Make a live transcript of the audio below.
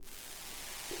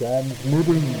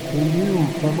Transmitting to you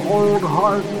from Old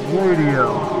Heart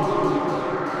Radio.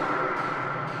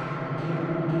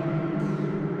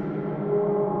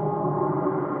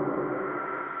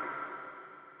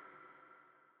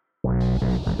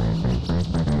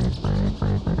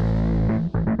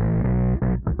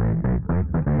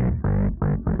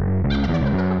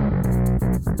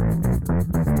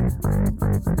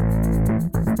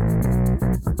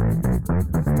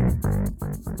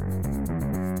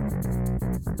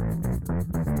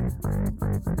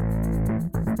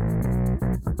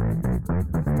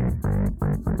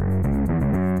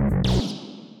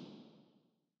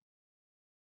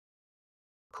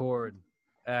 Record.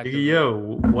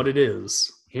 Yo, what it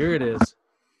is. Here it is.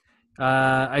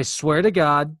 I swear to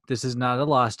God, this is not a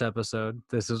lost episode.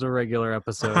 This is a regular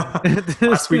episode.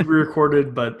 Last week we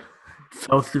recorded, but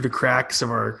fell through the cracks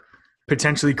of our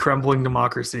potentially crumbling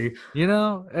democracy. You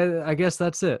know, I guess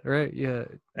that's it, right? You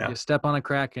step on a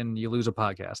crack and you lose a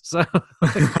podcast. So,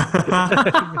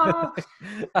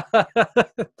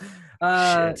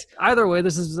 either way,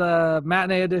 this is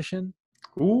matinee edition.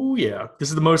 Ooh, yeah. This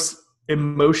is the most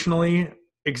emotionally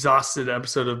exhausted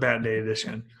episode of Matinee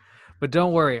Edition. But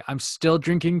don't worry, I'm still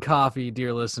drinking coffee,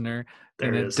 dear listener.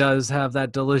 There it does have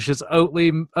that delicious oat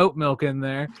milk in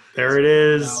there. There it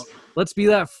is. Now, let's be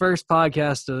that first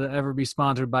podcast to ever be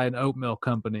sponsored by an oat milk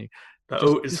company. The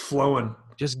oat is flowing.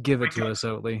 Just give it to us,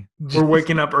 Oatly. We're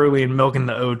waking up early and milking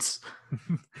the oats.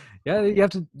 Yeah, you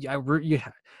have to.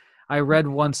 I read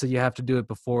once that you have to do it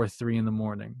before 3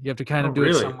 a.m. You have to kind of do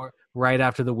it somewhere right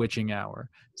after the witching hour.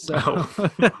 So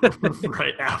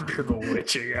right after the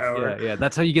witching hour. Yeah.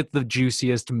 That's how you get the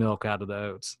juiciest milk out of the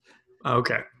oats.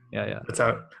 Okay. Yeah. That's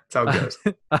how it goes.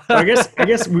 I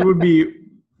guess we would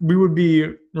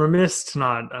be remiss to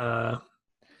not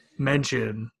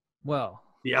mention the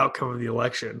outcome of the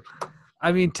election.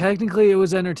 I mean, technically, it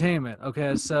was entertainment.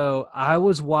 Okay, so I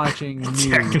was watching news.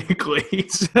 Technically.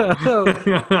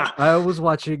 I was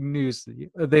watching news.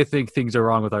 They think things are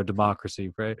wrong with our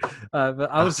democracy, right?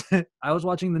 But I was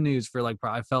watching the news for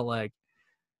I felt like,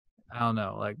 I don't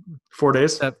know, like 4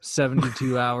 days,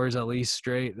 72 hours at least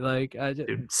straight.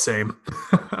 Dude, same.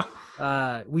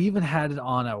 We even had it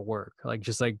on at work,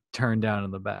 just turned down in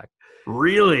the back.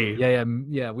 Really?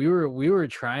 Yeah. We were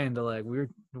trying to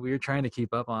we were trying to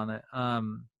keep up on it.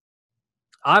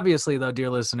 Obviously though, dear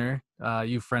listener,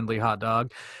 you friendly hot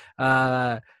dog,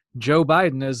 Joe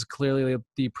Biden is clearly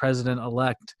the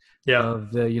president-elect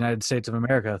of the United States of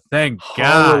America. Thank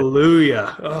God.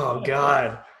 Hallelujah. Oh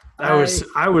God.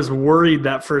 I was worried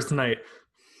that first night.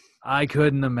 I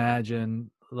couldn't imagine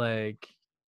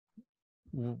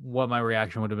what my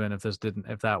reaction would have been if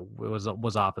that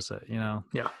was opposite, you know?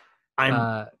 Yeah.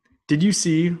 Did you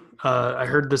see, I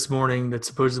heard this morning that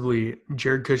supposedly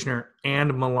Jared Kushner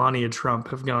and Melania Trump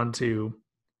have gone to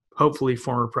hopefully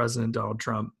former President Donald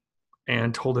Trump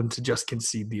and told him to just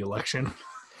concede the election.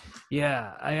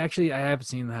 Yeah, I have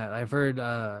seen that. I've heard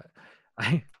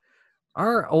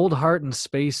our Old Heart and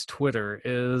Space Twitter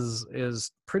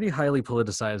is pretty highly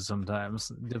politicized sometimes,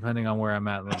 depending on where I'm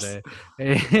at in the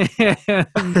day.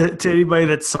 To anybody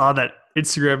that saw that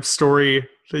Instagram story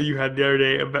that you had the other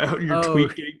day about your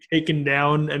tweet getting taken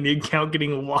down and the account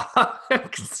getting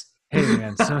locked. Hey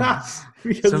man, sometimes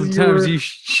you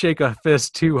shake a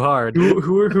fist too hard.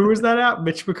 Who was that at?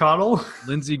 Mitch McConnell?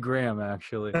 Lindsey Graham,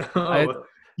 actually.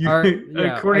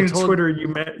 According to Twitter,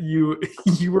 you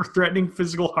were threatening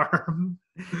physical harm.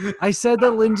 I said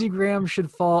that Lindsey Graham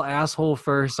should fall asshole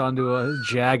first onto a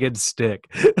jagged stick.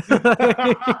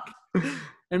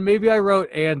 And maybe I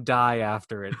wrote "and die"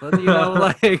 after it, but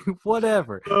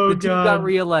whatever. The dude got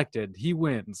reelected. He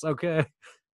wins. Okay.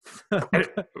 Fuck,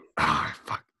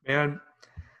 man.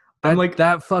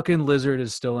 That fucking lizard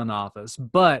is still in office,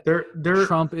 but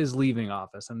Trump is leaving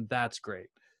office, and that's great.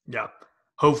 Yeah,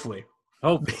 hopefully.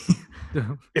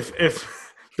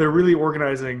 If they're really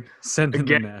organizing,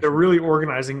 they're really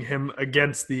organizing him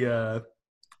against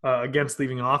against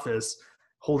leaving office,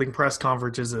 holding press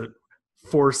conferences at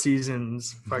Four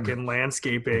Seasons fucking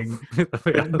landscaping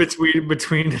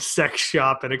between a sex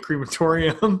shop and a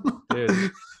crematorium.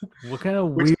 Dude, what kind of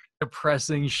weird,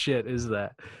 depressing shit is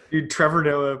that? Dude, Trevor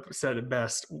Noah said it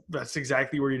best. That's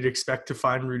exactly where you'd expect to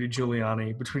find Rudy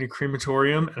Giuliani, between a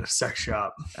crematorium and a sex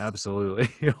shop. Absolutely.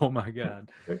 Oh my God.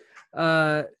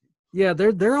 Yeah,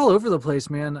 they're all over the place,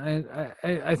 man.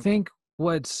 I think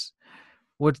what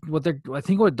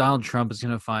Donald Trump is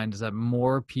going to find is that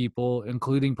more people,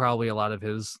 including probably a lot of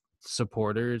his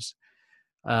supporters,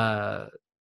 uphold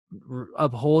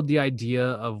the idea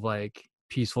of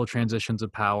peaceful transitions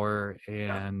of power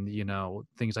and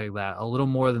things like that a little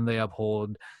more than they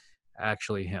uphold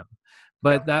actually him.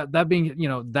 But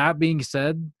that being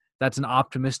said, that's an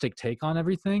optimistic take on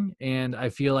everything, and I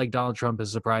feel like Donald Trump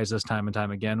has surprised us time and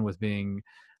time again with being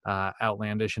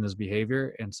outlandish in his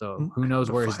behavior, and so who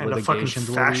knows where his litigations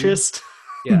will lead. Fascist.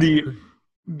 Yeah.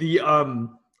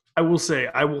 I will say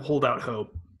I will hold out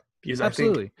hope because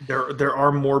Absolutely. I think there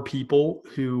are more people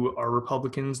who are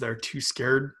Republicans that are too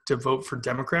scared to vote for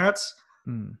Democrats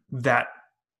that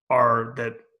are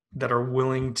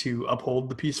willing to uphold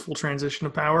the peaceful transition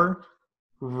of power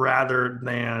rather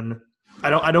than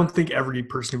I don't think every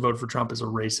person who voted for Trump is a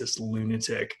racist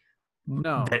lunatic.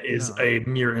 That is a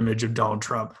mirror image of Donald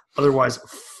Trump. Otherwise,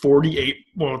 it's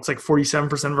like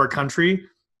 47% of our country,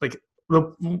 like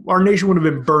our nation would have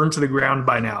been burned to the ground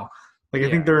by now. Like, I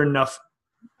think there are enough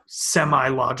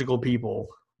semi-logical people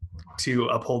to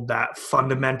uphold that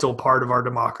fundamental part of our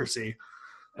democracy.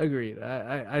 Agreed.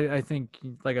 I think,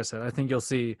 like I said, I think you'll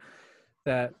see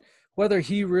that whether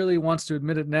he really wants to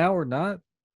admit it now or not,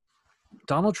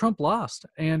 Donald Trump lost,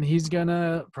 and he's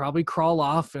gonna probably crawl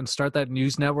off and start that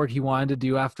news network he wanted to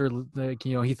do after,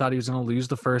 he thought he was gonna lose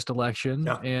the first election,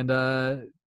 and go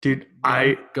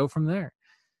from there.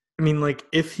 I mean, like,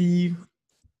 if he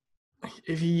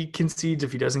concedes,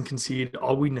 if he doesn't concede,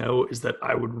 all I know is that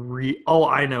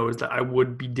I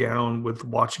would be down with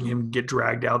watching him get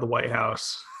dragged out of the White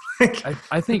House.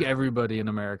 I think everybody in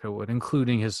America would,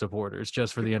 including his supporters,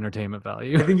 just for the entertainment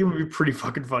value. I think it would be pretty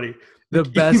fucking funny.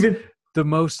 The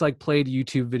most played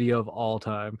YouTube video of all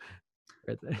time.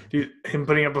 Right there. Dude, him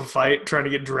putting up a fight, trying to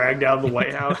get dragged out of the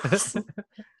White House.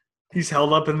 He's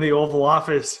held up in the Oval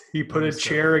Office. He put a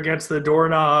chair against the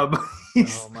doorknob.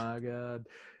 Oh my God.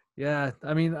 Yeah.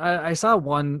 I mean, I saw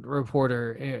one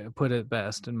reporter put it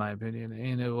best, in my opinion,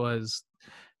 and it was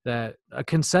that a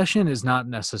concession is not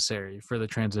necessary for the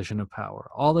transition of power.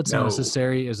 All that's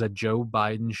necessary is that Joe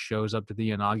Biden shows up to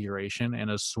the inauguration and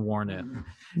is sworn in.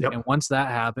 Yep. And once that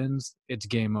happens, it's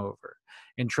game over.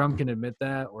 And Trump can admit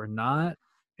that or not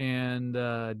and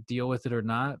deal with it or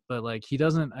not. But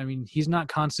he's not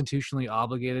constitutionally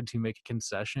obligated to make a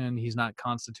concession. He's not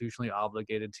constitutionally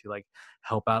obligated to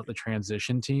help out the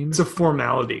transition team. It's a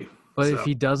formality. But if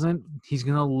he doesn't, he's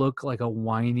going to look like a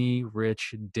whiny,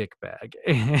 rich dickbag.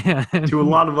 To a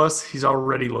lot of us, he's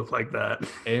already looked like that.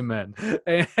 Amen.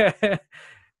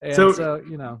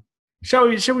 Shall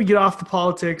we get off the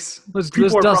politics? Let's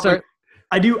dust our...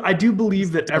 I do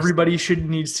believe that everybody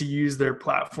needs to use their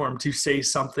platform to say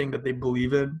something that they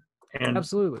believe in. And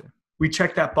absolutely. We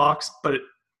check that box, but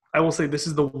I will say this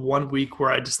is the 1 week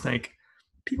where I just think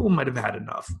people might have had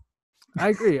enough. I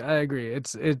agree.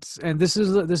 It's and this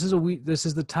is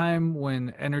the time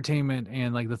when entertainment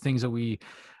and the things that we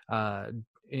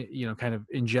kind of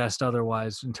ingest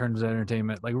otherwise in terms of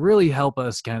entertainment really help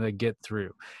us kind of get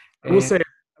through. I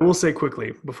will say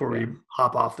quickly before we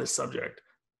hop off this subject,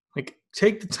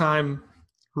 take the time,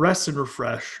 rest and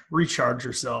refresh, recharge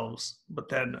yourselves, but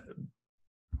then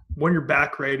when you're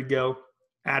back ready to go,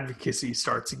 advocacy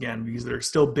starts again because there are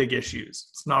still big issues.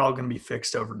 It's not all going to be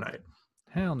fixed overnight.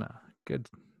 Hell no. Good.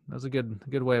 That's a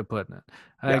good way of putting it.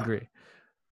 I agree.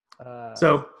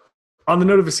 So on the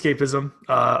note of escapism,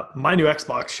 my new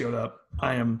Xbox showed up.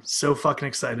 I am so fucking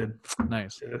excited.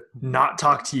 Nice. To not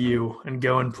talk to you and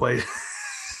go and play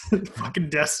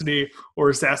fucking Destiny or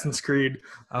Assassin's Creed.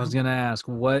 I was going to ask,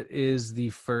 what is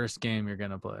the first game you're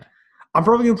going to play? I'm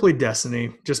probably going to play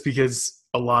Destiny just because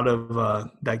a lot of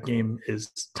that game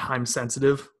is time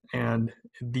sensitive. And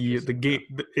the game,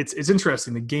 it's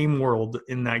interesting. The game world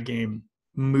in that game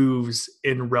moves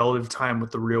in relative time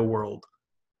with the real world.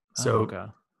 So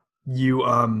you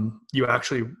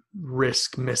actually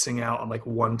risk missing out on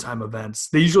one-time events.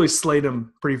 They usually slate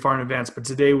them pretty far in advance, but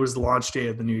today was the launch day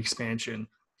of the new expansion.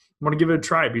 I want to give it a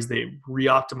try because they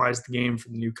re-optimized the game for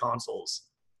the new consoles.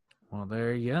 Well,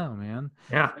 there you go, man.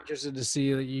 Yeah, I'm interested to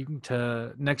see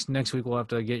that next week we'll have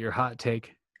to get your hot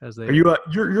take. Are you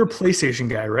you're a PlayStation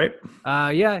guy, right?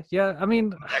 Yeah. I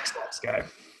mean, Xbox guy.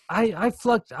 I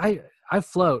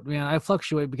float, man. I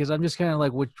fluctuate because I'm just kind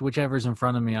of whichever's in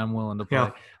front of me, I'm willing to play.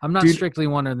 Yeah. I'm not strictly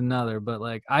one or another, but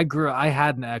I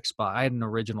had an Xbox. I had an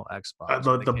original Xbox.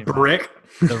 The brick,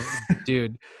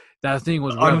 dude. That thing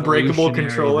was unbreakable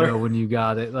controller. When you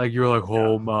got it, you were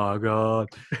oh my God.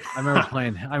 I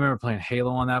remember playing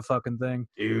Halo on that fucking thing,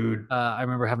 dude. I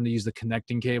remember having to use the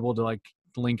connecting cable to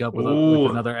link up with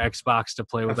another Xbox to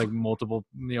play with multiple,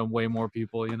 way more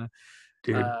people,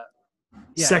 dude.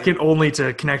 Second only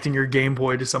to connecting your Game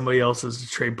Boy to somebody else's to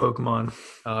trade Pokemon.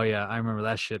 Oh yeah, I remember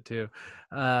that shit too.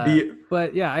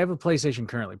 But yeah, I have a PlayStation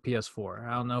currently, PS4.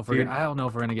 I don't know if we're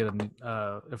gonna get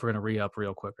if we're gonna re-up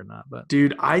real quick or not. But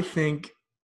dude, I think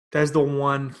that's the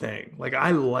one thing.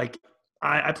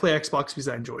 I play Xbox because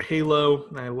I enjoy Halo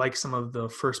and I like some of the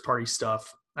first party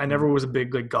stuff. I never was a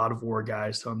big like God of War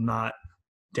guy, so I'm not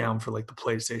down for like the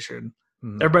PlayStation.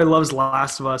 Everybody loves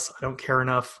Last of Us. I don't care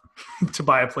enough to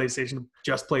buy a PlayStation to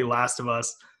just play Last of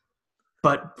Us.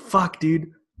 But fuck,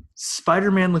 dude,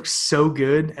 Spider-Man looks so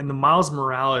good, and the Miles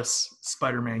Morales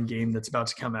Spider-Man game that's about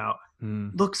to come out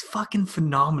looks fucking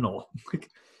phenomenal.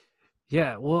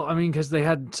 Yeah, well, I mean, because they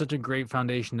had such a great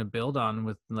foundation to build on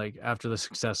with like after the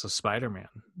success of Spider-Man.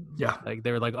 Yeah, like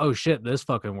they were like, oh shit, this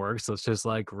fucking works. Let's just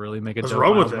like really make a Let's dope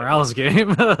run Miles with it. Morales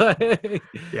game.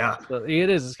 Yeah, so it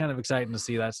is. It's kind of exciting to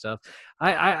see that stuff.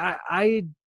 I'm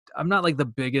not like the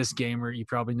biggest gamer. You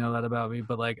probably know that about me,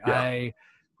 but like I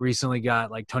recently got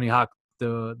like Tony Hawk,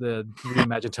 the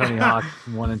reimagined Tony Hawk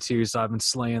 1 and 2. So I've been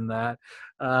slaying that.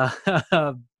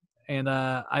 And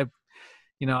I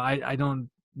don't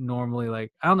normally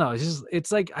like, I don't know, it's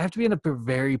like I have to be in a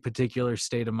very particular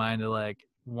state of mind to like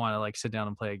want to like sit down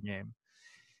and play a game.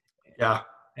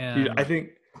 And dude,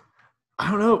 I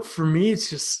don't know, for me it's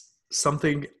just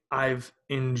something I've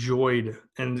enjoyed,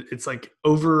 and it's like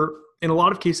in a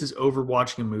lot of cases over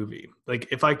watching a movie. Like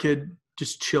if I could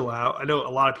just chill out, I know a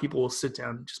lot of people will sit down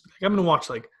and just be like, I'm gonna watch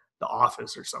like The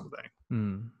Office or something.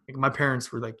 Like my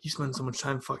parents were like, you spend so much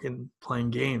time fucking playing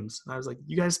games, and I was like,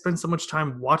 you guys spend so much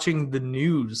time watching the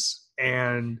news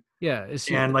and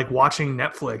like watching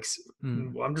Netflix.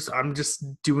 I'm just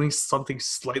doing something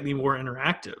slightly more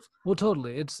interactive. Well,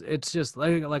 totally. It's just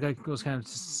like I was kind of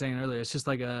saying earlier, it's just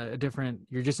like a different,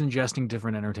 you're just ingesting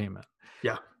different entertainment.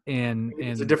 Yeah. And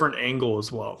it's a different angle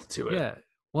as well to it. Yeah.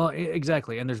 Well,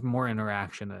 exactly. And there's more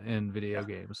interaction in video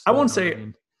games. I won't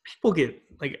say people get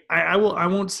like, I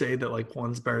won't say that like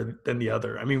one's better than the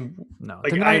other. I mean, no,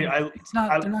 like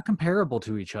they're not comparable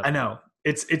to each other. I know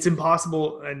it's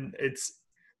impossible, and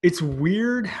it's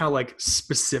weird how like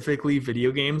specifically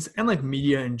video games and like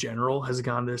media in general has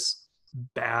gone this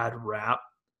bad rap,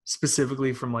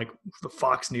 specifically from like the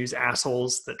Fox News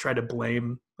assholes that try to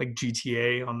blame like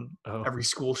GTA on every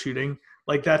school shooting.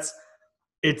 Like that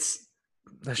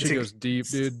shit goes deep,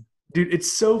 dude. Dude,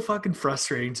 it's so fucking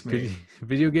frustrating to me.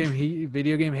 Video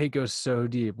game hate goes so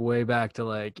deep, way back to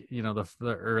like, you know,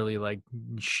 the early like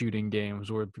shooting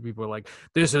games where people are like,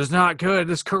 "This is not good.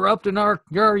 This corrupting our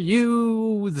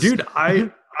youths." Dude,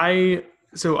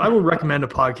 so I will recommend a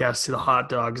podcast to the hot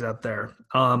dogs out there.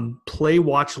 Play,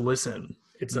 Watch, Listen.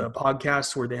 It's a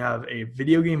podcast where they have a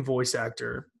video game voice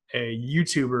actor, a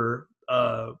YouTuber,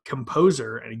 a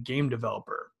composer, and a game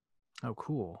developer. Oh,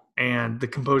 cool. And the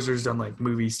composer's done like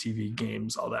movies, TV,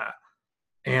 games, all that.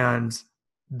 And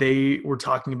they were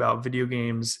talking about video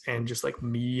games and just like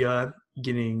media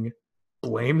getting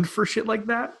blamed for shit like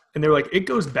that. And they're like, it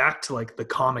goes back to like the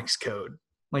comics code.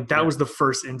 Like that was the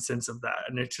first instance of that.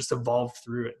 And it just evolved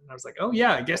through it. And I was like, oh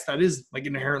yeah, I guess that is like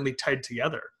inherently tied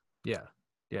together. Yeah.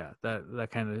 Yeah. That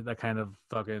kind of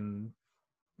fucking,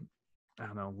 I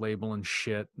don't know, labeling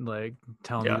shit, like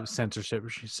telling you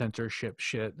censorship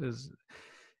shit is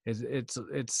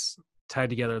it's tied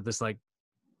together with this like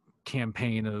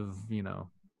campaign of, you know,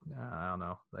 I don't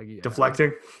know, like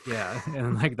deflecting. Yeah,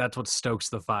 and like that's what stokes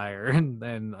the fire and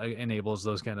enables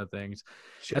those kind of things.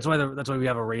 Shit. That's why we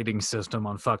have a rating system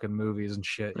on fucking movies and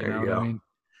shit. You know what I mean?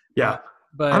 Yeah,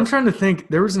 but I'm trying to think.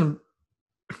 There was some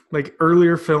like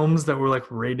earlier films that were like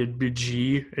rated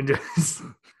PG and just.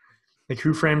 Like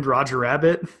Who Framed Roger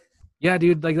Rabbit? Yeah,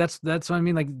 dude. Like that's what I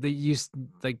mean. Like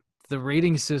the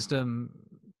rating system.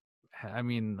 I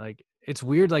mean, like it's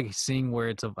weird, like seeing where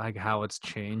it's like how it's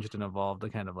changed and evolved to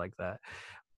kind of like that,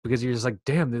 because you're just like,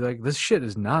 damn, dude, like this shit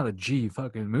is not a G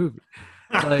fucking movie.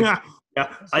 Like,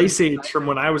 yeah, Ice Age from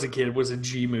when I was a kid was a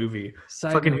G movie.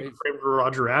 Fucking Who Framed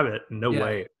Roger Rabbit? No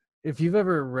way. If you've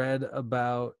ever read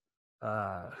about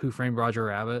Who Framed Roger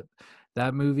Rabbit.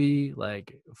 That movie, I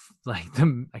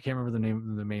can't remember the name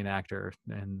of the main actor,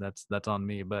 and that's on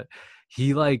me, but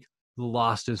he like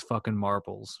lost his fucking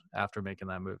marbles after making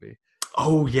that movie.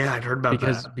 Oh yeah, I'd heard about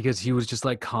that. Because he was just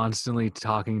like constantly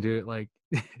talking to like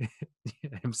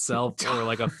himself or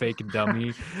like a fake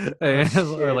dummy,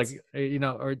 or like, you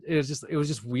know, or it was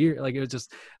just weird. Like it was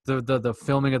just the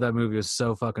filming of that movie was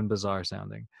so fucking bizarre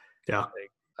sounding. Yeah,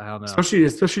 like, I don't know.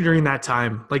 Especially during that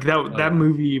time, like that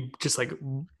movie just like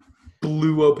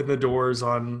blew open the doors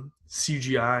on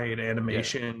CGI and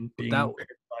animation being live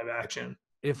action.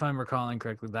 If I'm recalling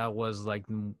correctly, that was like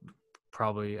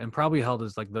probably held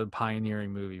as like the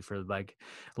pioneering movie for like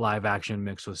live action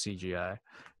mixed with CGI.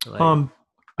 Like,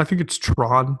 I think it's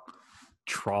Tron.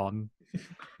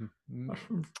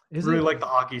 Really like the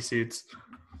hockey suits.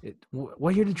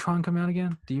 What year did Tron come out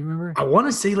again? Do you remember? I want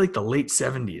to say like the late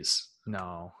 70s.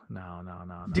 No.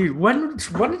 Dude, when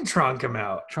did Tron come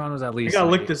out? Tron was at least. I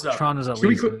gotta look this up. Tron was at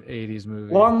least an 80s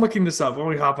movie. Well, I'm looking this up. When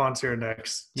we hop on to our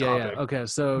next topic. Yeah. Okay,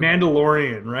 so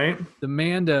Mandalorian, right? The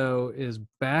Mando is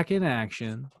back in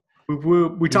action.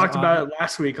 We talked about it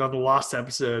last week on the Lost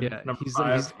episode. Yeah, he's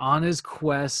on his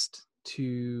quest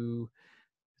to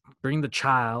bring the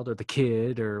child or the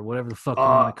kid or whatever the fuck you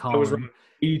want to call him.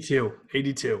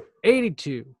 82.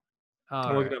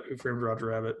 I'm looking up Who Framed Roger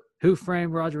Rabbit. Who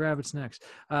Framed Roger Rabbit's next.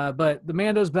 But the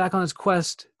Mando's back on his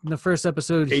quest. In the first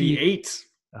episode, 88.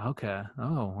 Okay.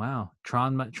 Oh wow.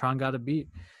 Tron got a beat.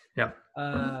 Yeah.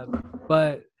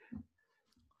 But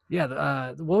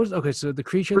yeah. What was okay? So the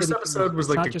creature. First episode was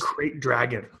like a krayt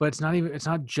dragon. But it's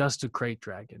not just a krayt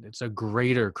dragon. It's a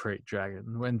greater krayt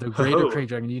dragon. When the greater krayt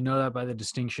dragon, you know that by the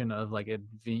distinction of like it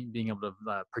being able to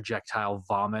projectile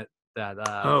vomit.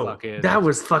 That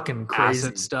was fucking crazy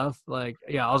acid stuff. Like,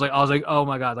 yeah, I was like, oh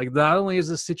my god! Like, not only is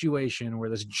this situation where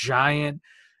this giant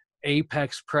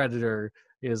apex predator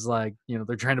is like, you know,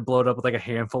 they're trying to blow it up with like a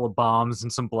handful of bombs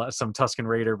and some Tusken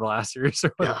Raider blasters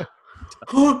or whatever.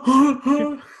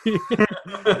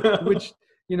 Yeah. Which,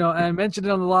 you know, I mentioned it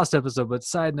on the Lost episode, but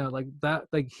side note, like that,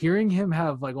 like hearing him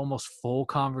have like almost full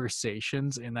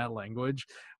conversations in that language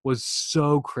was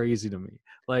so crazy to me.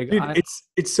 Like, dude,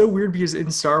 it's so weird because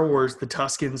in Star Wars, the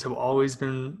Tuskens have always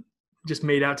been just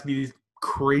made out to be these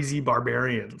crazy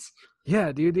barbarians.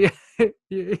 Yeah, dude. Yeah,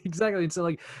 exactly. And so,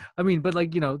 like, I mean, but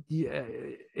like, you know,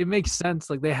 it makes sense.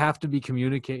 Like, they have to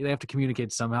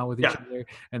communicate somehow with each other,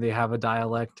 and they have a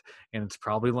dialect, and it's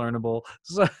probably learnable.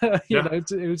 So, you know,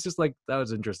 it was just like, that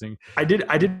was interesting. I did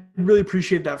really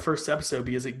appreciate that first episode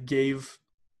because it gave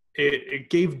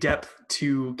depth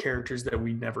to characters that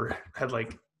we never had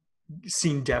like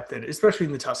seen depth in, especially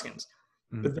in the Tuskens.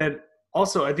 Mm-hmm. But then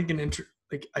also, I think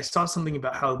I saw something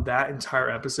about how that entire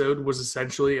episode was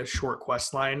essentially a short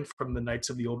quest line from the Knights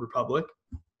of the Old Republic.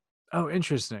 Oh,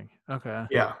 interesting. Okay.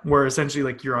 Yeah, where essentially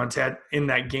like you're on in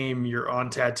that game, you're on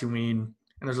Tatooine,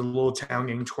 and there's a little town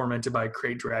getting tormented by a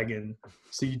krayt dragon.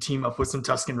 So you team up with some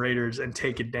Tusken Raiders and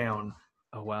take it down.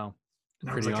 Oh wow! And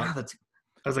I was like,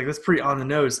 that's pretty on the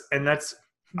nose. And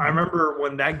I remember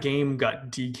when that game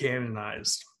got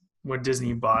decanonized when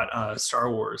Disney bought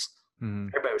Star Wars. Mm-hmm.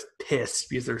 Everybody was pissed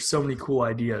because there's so many cool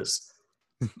ideas.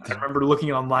 I remember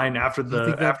looking online after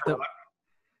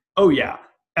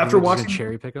watching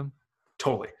cherry pick them.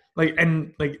 Totally. Like,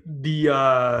 and like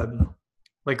the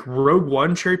like Rogue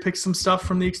One cherry picked some stuff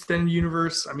from the extended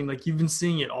universe. I mean, like you've been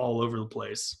seeing it all over the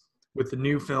place with the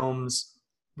new films,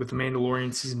 with The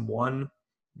Mandalorian season 1.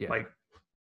 Yeah. Like,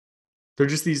 they're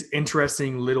just these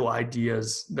interesting little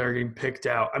ideas that are getting picked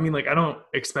out. I mean, like, I don't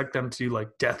expect them to do like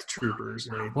Death Troopers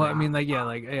or anything. Well, I mean,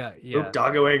 yeah. Oh,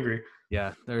 Doggo angry.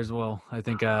 Yeah, I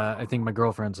think my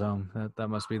girlfriend's home. That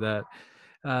must be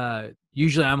that.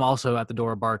 Usually I'm also at the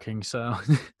door barking, so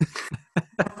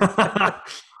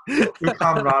Good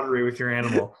camaraderie with your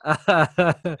animal.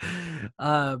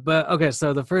 But okay,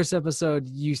 so the first episode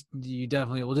you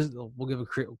definitely we'll give a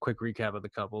quick recap of the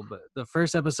couple. But the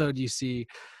first episode you see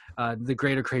the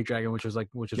greater krayt dragon, which is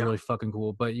really fucking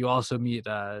cool. But you also meet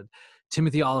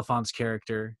Timothy Oliphant's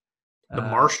character,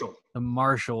 the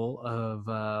marshal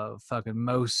of fucking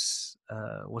Mos.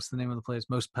 What's the name of the place?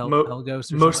 Mos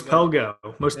Pelgos. Mos Pelgo.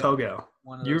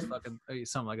 One of those fucking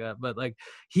something like that. But like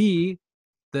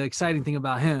the exciting thing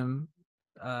about him,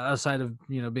 outside of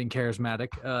being charismatic,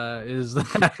 is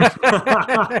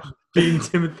being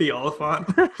Timothy Oliphant,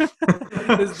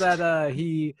 is that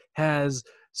he has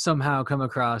somehow come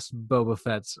across Boba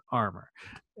Fett's armor.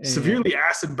 Severely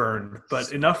acid burned,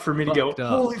 but enough for me to go,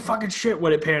 holy fucking shit,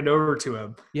 when it panned over to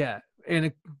him. Yeah,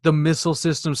 and the missile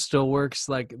system still works.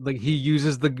 Like he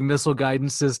uses the missile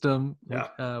guidance system,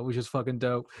 which is fucking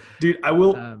dope. Dude, I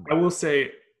will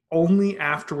say, only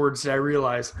afterwards did I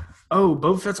realize,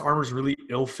 Boba Fett's armor is really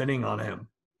ill-fitting on him.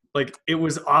 Like, it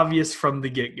was obvious from the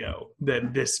get-go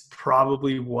that this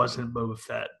probably wasn't Boba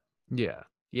Fett.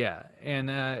 Yeah, and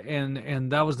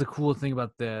that was the cool thing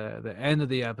about the end of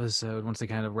the episode once they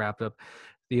kind of wrapped up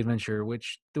the adventure,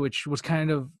 which was kind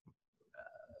of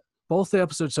both the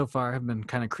episodes so far have been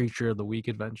kind of creature of the week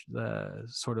adventure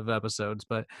sort of episodes,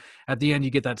 but at the end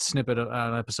you get that snippet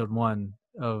on episode 1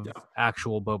 of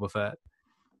actual Boba Fett.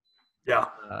 Yeah,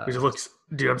 which looks,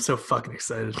 dude, I'm so fucking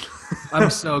excited. I'm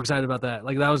so excited about that.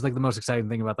 Like, that was like the most exciting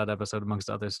thing about that episode amongst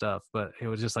other stuff. But it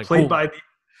was just like played by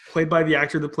the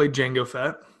actor that played Jango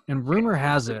Fett. And rumor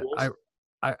has it,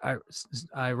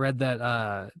 I read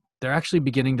that they're actually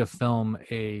beginning to film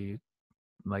a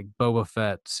like Boba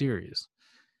Fett series.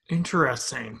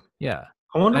 Interesting. Yeah,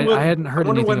 I hadn't heard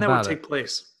anything when about that would take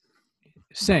place.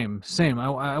 Same.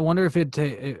 I wonder if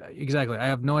exactly. I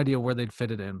have no idea where they'd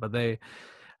fit it in, but they,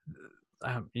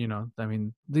 you know, I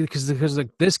mean, because like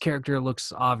this character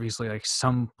looks obviously like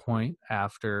some point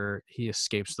after he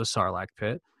escapes the Sarlacc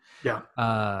pit. Yeah.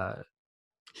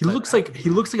 He looks like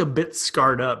a bit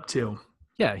scarred up too.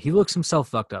 Yeah, he looks himself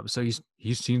fucked up. So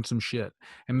he's seen some shit,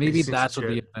 and maybe that's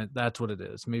what it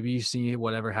is. Maybe you see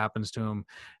whatever happens to him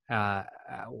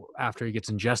after he gets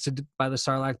ingested by the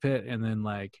Sarlacc pit, and then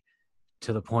like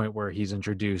to the point where he's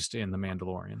introduced in the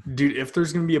Mandalorian. Dude, if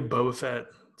there's gonna be a Boba Fett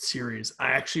series,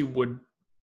 I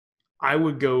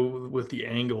would go with the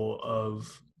angle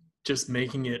of just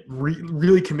making it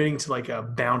really committing to like a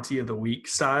bounty of the week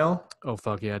style. Oh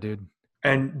fuck yeah, dude!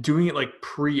 And doing it like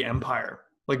pre-Empire.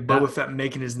 Like Boba Fett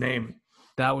making his name.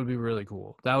 That would be really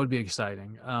cool. That would be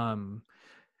exciting. I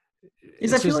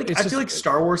feel like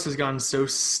Star Wars has gotten so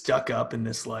stuck up in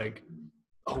this like,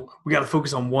 oh, we got to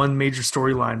focus on one major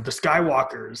storyline, the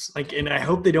Skywalkers. Like, and I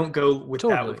hope they don't go with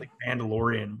that with like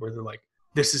Mandalorian, where they're like,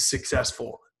 this is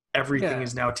successful. Everything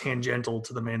is now tangential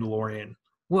to the Mandalorian.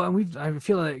 Well, and I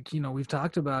feel like, you know, we've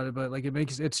talked about it, but like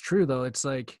it's true though. It's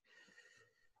like,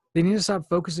 they need to stop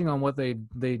focusing on what they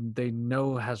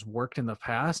know has worked in the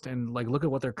past and like look at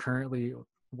what their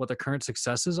current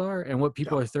successes are and what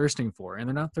people are thirsting for. And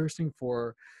they're not thirsting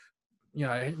for, you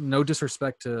know, no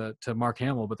disrespect to Mark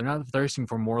Hamill, but they're not thirsting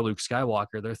for more Luke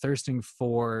Skywalker. They're thirsting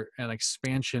for an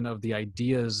expansion of the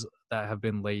ideas that have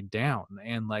been laid down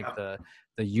and like the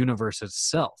universe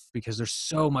itself, because there's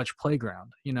so much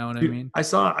playground. You know what I mean? I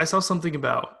saw something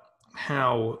about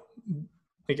how,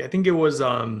 like, I think it was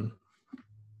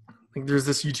like there's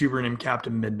this YouTuber named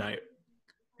Captain Midnight,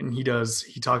 and he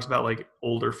talks about like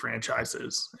older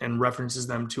franchises and references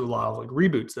them to a lot of like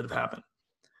reboots that have happened.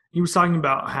 He was talking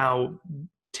about how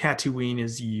Tatooine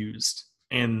is used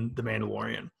in The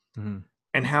Mandalorian,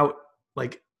 and how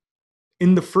like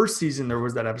in the first season there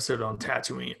was that episode on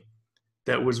Tatooine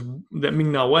that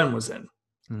Ming-Na Wen was in,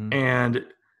 and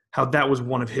how that was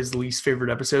one of his least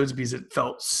favorite episodes because it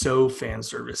felt so fan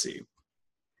servicey.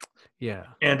 Yeah.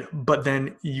 But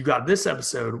then you got this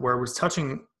episode where it was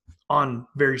touching on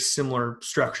very similar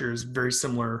structures, very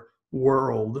similar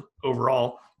world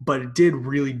overall, but it did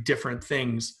really different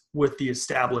things with the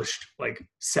established like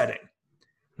setting.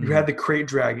 You had the Krayt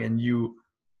Dragon, you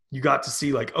got to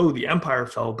see like, oh, the Empire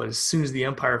fell, but as soon as the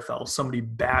Empire fell, somebody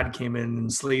bad came in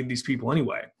and slayed these people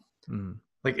anyway.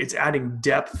 Like it's adding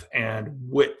depth and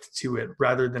width to it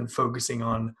rather than focusing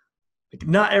on like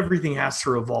not everything has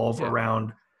to revolve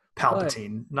around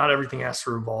Palpatine. Not everything has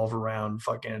to revolve around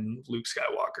fucking Luke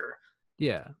Skywalker.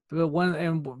 Yeah, but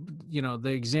you know, the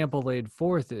example laid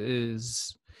forth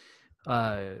is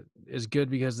good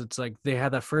because it's like they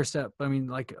had that first step. I mean,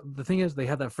 like the thing is, they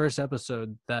had that first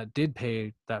episode that did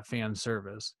pay that fan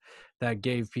service, that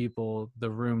gave people the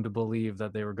room to believe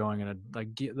that they were going in a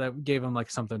like that gave them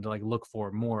like something to like look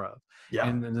for more of. Yeah.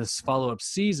 And in this follow-up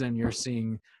season, you're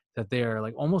seeing that they are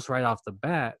like almost right off the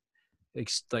bat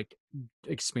like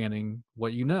expanding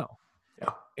what you know. Yeah.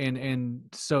 And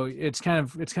so it's kind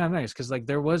of nice because like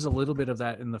there was a little bit of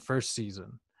that in the first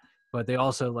season, but they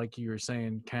also, like you were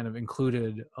saying, kind of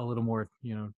included a little more,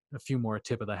 you know, a few more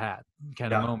tip of the hat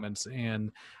kind of moments.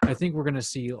 And I think we're going to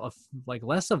see like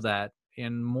less of that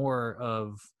and more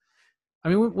of, I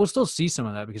mean, we'll still see some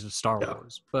of that because of Star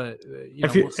Wars, but you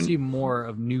know, we'll see more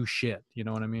of new shit. You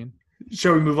know what I mean?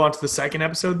 Shall we move on to the second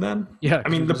episode then? Yeah. I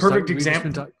mean, the perfect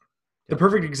example. The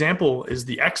perfect example is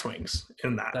the X-Wings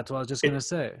in that. That's what I was just going to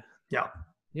say. Yeah.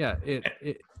 Yeah.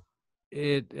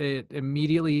 It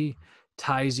immediately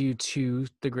ties you to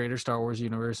the greater Star Wars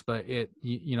universe, but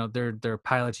you know, they're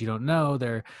pilots you don't know.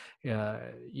 They're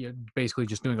you're basically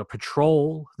just doing a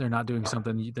patrol. They're not doing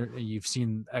something you've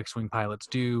seen X-Wing pilots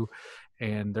do,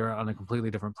 and they're on a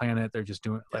completely different planet. They're just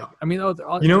doing like, I mean,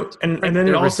 you know, and then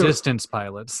it also Resistance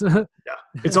pilots.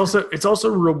 It's also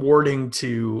rewarding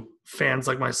to fans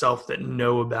like myself that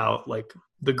know about like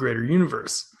the greater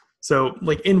universe. So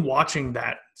like in watching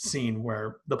that scene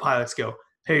where the pilots go,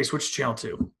 hey, switch channel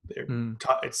 2.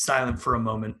 It's silent for a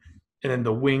moment, and then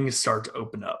the wings start to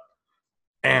open up.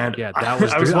 And yeah, that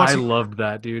was I loved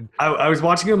that, dude. I was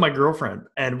watching it with my girlfriend,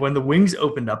 and when the wings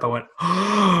opened up, I went,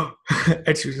 oh,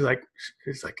 and she was like,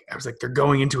 I was like, they're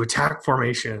going into attack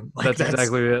formation. Like, that's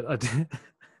exactly it.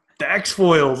 The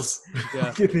X-foils.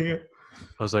 Yeah. I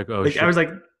was like, oh, like, shit. I was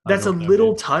like, that's a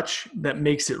little touch that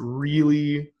makes it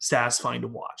really satisfying to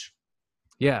watch.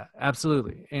 Yeah,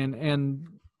 absolutely. And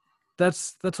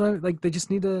that's why like they just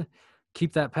need to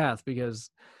keep that path because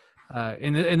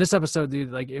In this episode,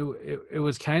 dude, like it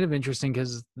was kind of interesting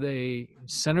because they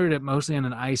centered it mostly on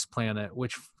an ice planet,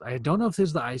 which I don't know if this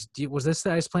is the ice. Was this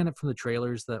the ice planet from the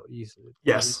trailers that you?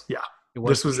 Yes, yeah,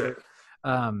 this was it.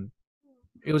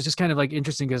 It was just kind of like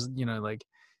interesting because like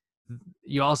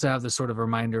you also have this sort of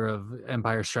reminder of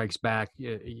Empire Strikes Back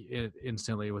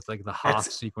instantly with like the Hoth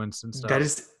sequence and stuff. That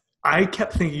is, I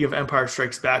kept thinking of Empire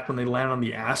Strikes Back when they land on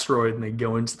the asteroid and they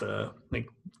go into the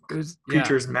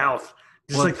creature's mouth.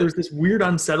 Just like there's this weird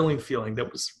unsettling feeling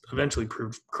that was eventually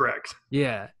proved correct.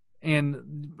 Yeah,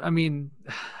 and I mean,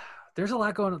 there's a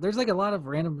lot going on. There's like a lot of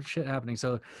random shit happening.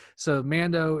 So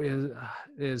Mando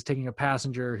is taking a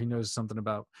passenger. He knows something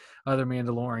about other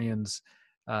Mandalorians.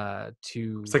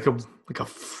 It's like a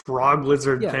frog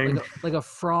lizard thing, like a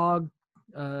frog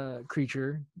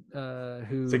creature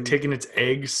who's like taking its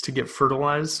eggs to get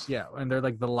fertilized. Yeah, and they're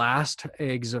like the last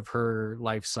eggs of her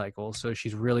life cycle. So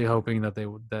she's really hoping that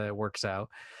it works out.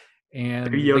 And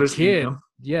the kid,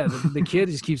 the kid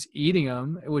just keeps eating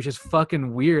them, which is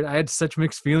fucking weird. I had such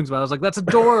mixed feelings about it. I was like, that's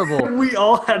adorable. We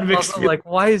all had mixed feelings. Like,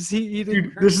 why is he eating?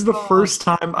 Dude, this is the first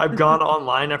time I've gone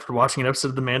online after watching an episode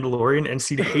of The Mandalorian and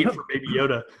seen hate for Baby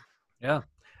Yoda. Yeah. I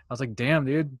was like, damn,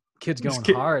 dude, kid's going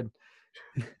hard.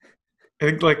 I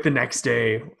think like the next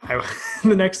day,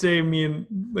 me and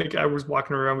like I was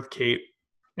walking around with Kate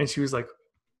and she was like,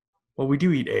 well, we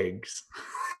do eat eggs.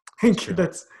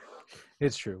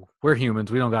 It's true. We're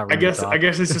humans. We don't got room I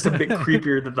guess it's just a bit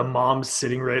creepier that the mom's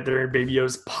sitting right there and Baby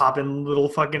Yoda's popping little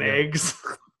fucking eggs.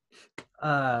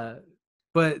 But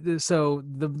so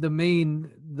the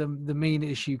main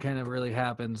issue kind of really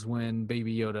happens when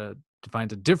Baby Yoda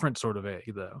finds a different sort of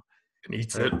egg though. And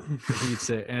eats it. Eats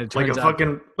it. And it turns out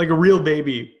like a real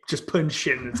baby just putting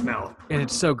shit in its mouth. And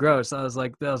it's so gross. I was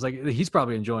like, he's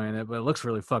probably enjoying it, but it looks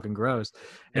really fucking gross.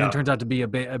 And it turns out to be a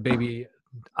baby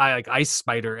ice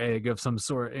spider egg of some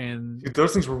sort. And dude,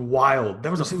 those things were wild. That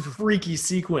was a freaky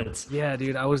sequence. Yeah,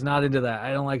 dude, I was not into that.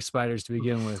 I don't like spiders to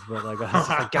begin with, but like, I was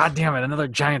like, God damn it, another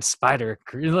giant spider.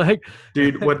 Like,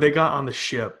 dude, when they got on the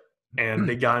ship and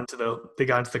they got into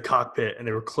the cockpit and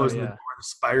they were closing the door, the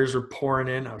spiders were pouring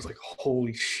in. I was like,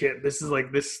 holy shit, this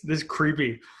is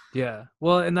creepy. Yeah.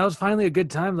 Well, and that was finally a good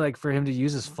time, like, for him to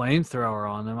use his flamethrower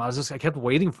on him. I kept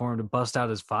waiting for him to bust out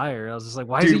his fire. I was just like,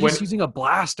 why is he just using a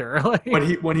blaster? Like,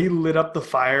 when he lit up the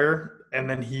fire and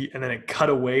then it cut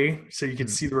away so you could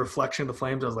see the reflection of the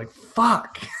flames, I was like,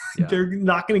 fuck. Yeah. They're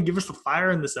not going to give us the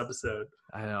fire in this episode.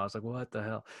 I know. I was like, what the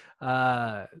hell?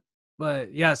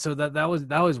 But yeah, so that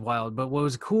was wild. But what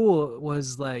was cool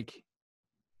was like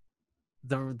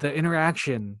the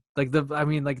interaction, like the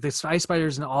ice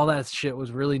spiders and all that shit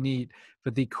was really neat.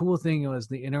 But the cool thing was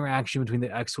the interaction between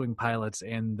the X-Wing pilots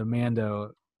and the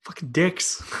Mando. Fucking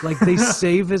dicks. Like, they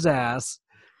save his ass,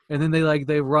 and then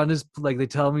they run his, like, they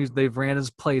tell him they've ran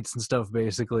his plates and stuff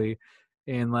basically,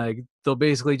 and like they'll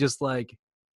basically just like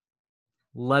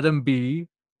let him be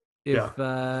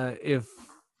if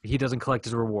he doesn't collect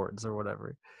his rewards or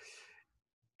whatever.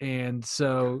 And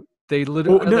so they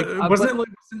literally wasn't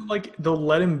like they'll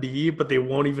let him be, but they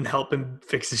won't even help him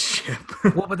fix his ship.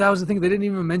 Well, but that was the thing. They didn't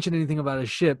even mention anything about his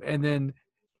ship, and then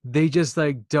they just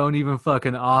like don't even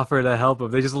fucking offer to help him.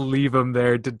 They just leave him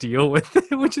there to deal with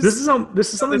it. Which is this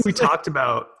is something we talked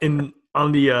about on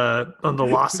the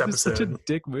last episode. Such a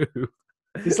dick move.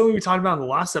 It's something we talked about in the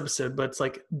last episode, but it's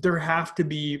like there have to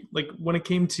be, like, when it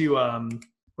came to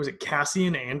was it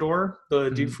Cassian Andor, the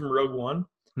dude from Rogue One?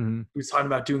 Mm-hmm. He was talking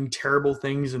about doing terrible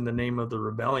things in the name of the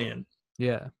rebellion.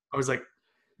 Yeah. I was like,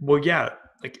 well, yeah,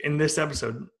 like in this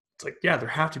episode, it's like, yeah, there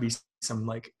have to be some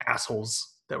like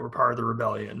assholes that were part of the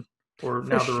rebellion or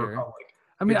now the Republic.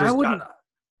 I mean, I wouldn't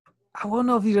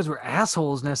know if these guys were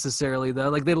assholes necessarily though.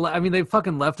 Like they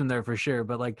fucking left him there for sure,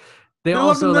 but like they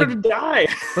also left like him there to die.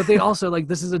 But they also like,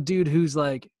 this is a dude who's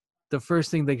like, the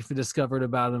first thing they discovered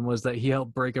about him was that he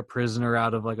helped break a prisoner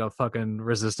out of like a fucking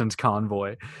resistance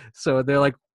convoy. So they're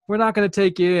like, we're not going to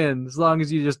take you in as long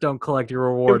as you just don't collect your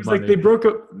reward. It was money. Like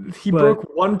he broke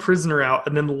one prisoner out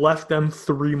and then left them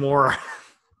 3 more.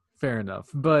 Fair enough.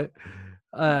 But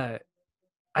I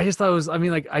just thought it was, I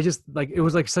mean, like, it was like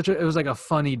it was like a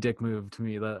funny dick move to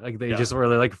me that like they just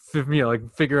really like,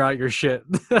 figure out your shit.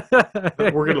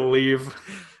 We're going to leave.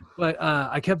 But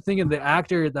I kept thinking the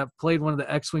actor that played one of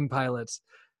the X-Wing pilots,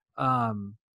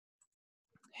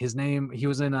 his name, he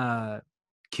was in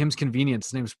Kim's Convenience.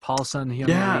 His name's Paul Sun-Hyung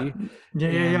Lee.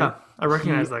 Yeah. I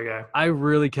recognize that guy. I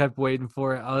really kept waiting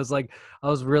for it. I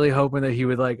was really hoping that he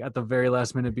would like at the very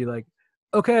last minute be like,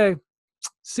 okay,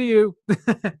 see you.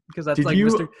 Because that's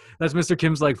that's Mr.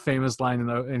 Kim's like famous line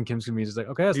in Kim's Convenience. He's like,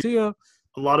 okay, I'll see you.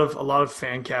 a lot of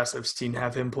fan casts I've seen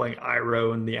have him playing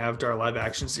Iroh in the Avatar live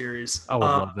action series. I would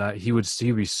love that.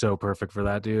 He'd be so perfect for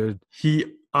that, dude. He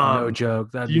no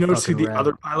joke. That'd do you be notice who fucking the rad.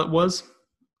 other pilot was?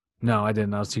 No, I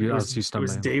didn't. I was too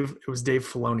stumbling. It was Dave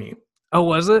Filoni. Oh,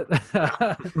 was it?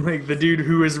 Like the dude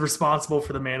who is responsible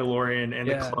for the Mandalorian and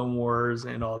the Clone Wars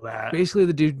and all that. Basically,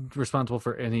 the dude responsible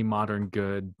for any modern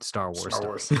good Star Wars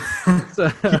stuff. He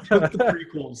took the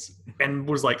prequels and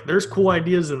was like, "There's cool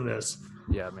ideas in this."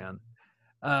 Yeah, man.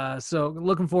 So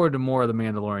looking forward to more of the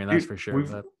Mandalorian. That's for sure.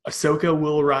 Ahsoka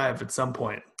will arrive at some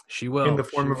point. She will in the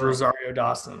form of Rosario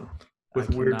Dawson with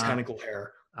weird tentacle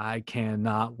hair. I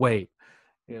cannot wait.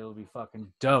 It'll be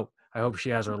fucking dope. I hope she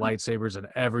has her lightsabers and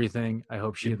everything. I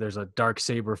hope there's a dark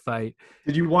saber fight.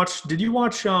 Did you watch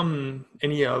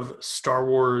any of Star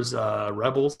Wars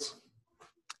Rebels?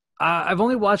 I've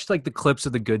only watched like the clips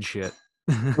of the good shit.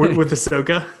 with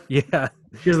Ahsoka? Yeah.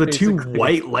 She has the two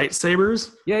white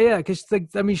lightsabers? Yeah, because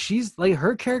she's like,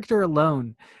 her character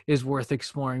alone is worth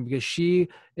exploring because she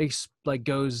her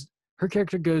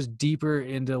character goes deeper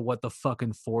into what the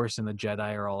fucking Force and the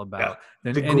Jedi are all about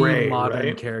than any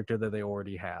modern character that they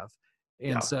already have.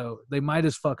 And so they might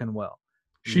as fucking well.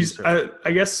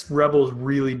 I guess Rebels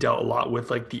really dealt a lot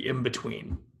with like the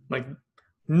in-between. Like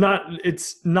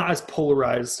it's not as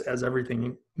polarized as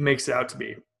everything makes it out to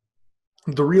be.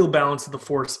 The real balance of the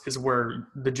Force is where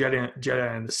the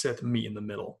Jedi and the Sith meet in the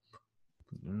middle.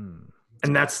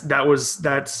 And that's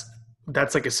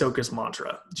like Ahsoka's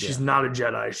mantra. She's not a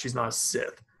Jedi, she's not a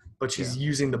Sith, but she's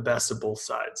using the best of both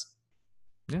sides.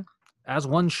 Yeah, as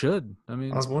one should.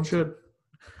 As one should.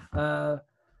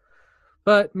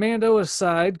 But Mando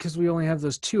aside, because we only have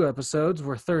those 2 episodes,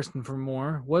 we're thirsting for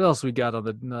more. What else we got on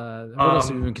the? What else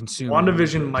have we been consuming?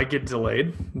 WandaVision might get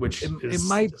delayed, which it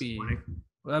might be.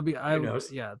 Who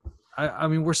knows? Yeah. I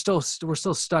mean, we're still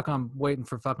stuck on waiting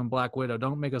for fucking Black Widow.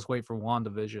 Don't make us wait for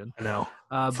WandaVision. I know.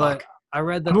 But I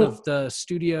read that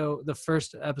the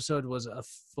first episode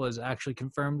was actually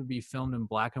confirmed to be filmed in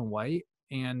black and white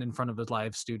and in front of a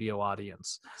live studio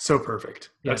audience. So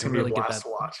perfect. That's gonna be a blast to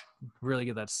watch. Really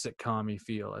get that sitcom-y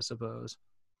feel, I suppose.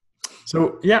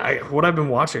 So what I've been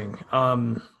watching,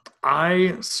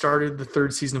 I started the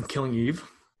 3rd season of Killing Eve.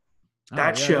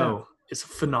 That show is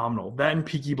phenomenal. That and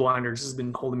Peaky Blinders has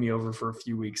been holding me over for a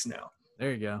few weeks now.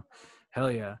 There you go.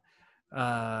 Hell yeah.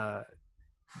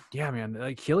 Yeah, man.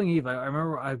 Like Killing Eve, I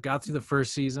remember I got through the 1st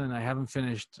season. I haven't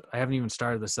even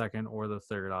started the 2nd or the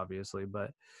 3rd, obviously,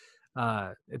 but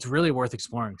it's really worth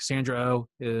exploring. Sandra Oh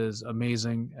is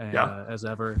amazing as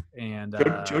ever. And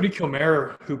Jodie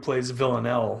Comer, who plays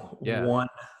Villanelle, won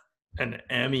an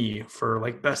Emmy for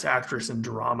like Best Actress in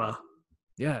Drama.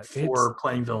 Yeah, for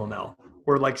playing Villanelle,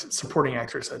 or like supporting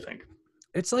actress, I think.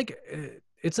 It's like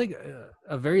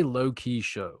a very low key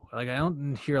show. Like I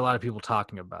don't hear a lot of people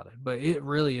talking about it, but it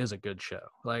really is a good show.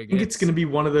 Like I think it's going to be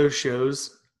one of those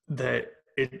shows that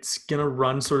it's going to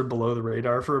run sort of below the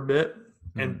radar for a bit,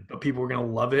 and people are going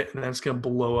to love it, and then it's going to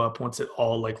blow up once it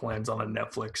all like lands on a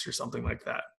Netflix or something like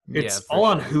that. It's all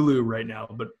on Hulu right now,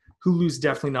 but Hulu's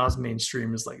definitely not as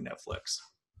mainstream as like Netflix.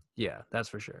 Yeah, that's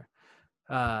for sure.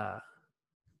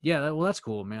 Yeah, well, that's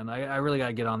cool, man. I really got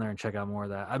to get on there and check out more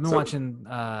of that. I've been watching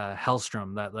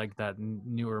Hellstrom, that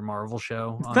newer Marvel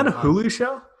show. Is that a Hulu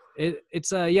show?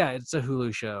 It's a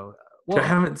Hulu show. Well, I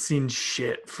haven't seen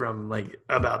shit from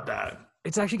about that.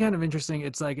 It's actually kind of interesting.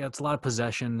 It's a lot of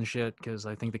possession and shit because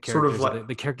I think the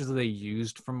characters that they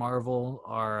used from Marvel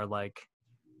are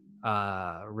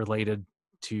related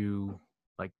to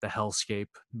like the hellscape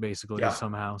basically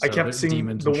somehow. So I kept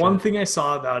seeing the one thing I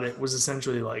saw about it was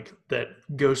essentially like that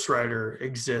Ghost Rider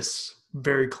exists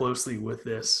very closely with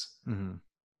this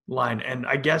line. And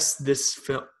I guess this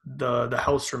film, the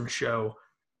Hellstrom show,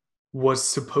 was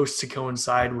supposed to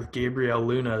coincide with Gabriel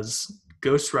Luna's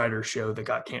Ghost Rider show that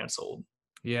got canceled.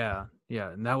 Yeah,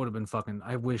 and that would have been fucking.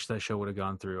 I wish that show would have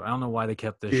gone through. I don't know why they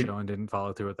kept this show and didn't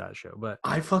follow through with that show, but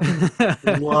I fucking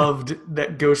loved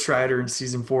that Ghost Rider in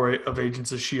season 4 of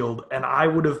Agents of S.H.I.E.L.D., and I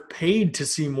would have paid to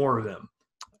see more of them.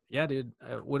 Yeah, dude,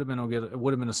 it would have been It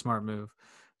would have been a smart move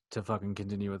to fucking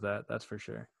continue with that. That's for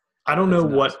sure.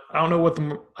 Keanu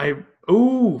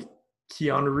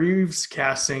Reeves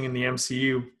casting in the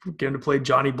MCU, getting to play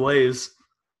Johnny Blaze.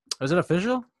 Is it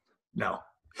official? No.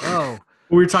 Oh.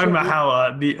 We were talking about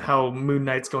how Moon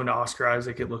Knight's going to Oscar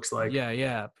Isaac, it looks like.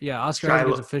 Yeah. Oscar Isaac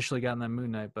has officially gotten that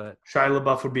Moon Knight, but Shia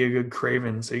LaBeouf would be a good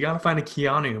Kraven, so you got to find a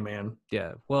Keanu, man.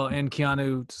 Yeah, well, and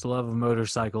Keanu's love of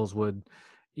motorcycles would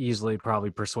easily probably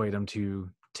persuade him to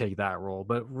take that role.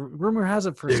 But rumor has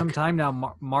it for some time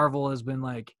now, Marvel has been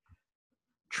like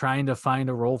trying to find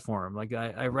a role for him. Like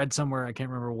I read somewhere, I can't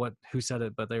remember who said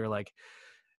it, but they were like,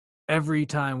 every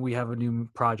time we have a new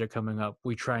project coming up,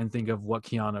 we try and think of what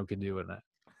Keanu could do in it.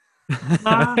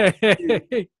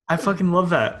 I fucking love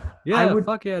that. Yeah,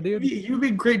 fuck yeah, dude. You'd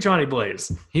be great Johnny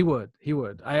Blaze. He would.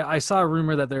 I saw a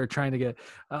rumor that they're trying to get.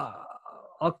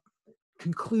 I'll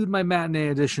conclude my matinee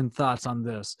edition thoughts on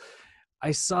this.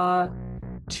 I saw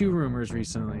 2 rumors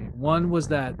recently. One was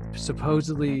that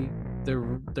supposedly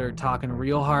they're talking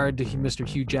real hard to Mr.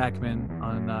 Hugh Jackman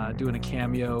on doing a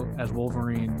cameo as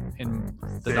Wolverine in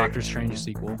the Doctor Strange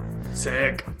sequel.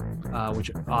 Sick. Which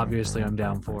obviously I'm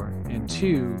down for. And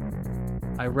 2,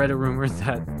 I read a rumor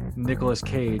that Nicolas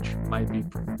Cage might be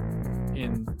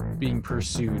being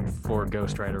pursued for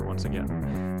Ghost Rider once again.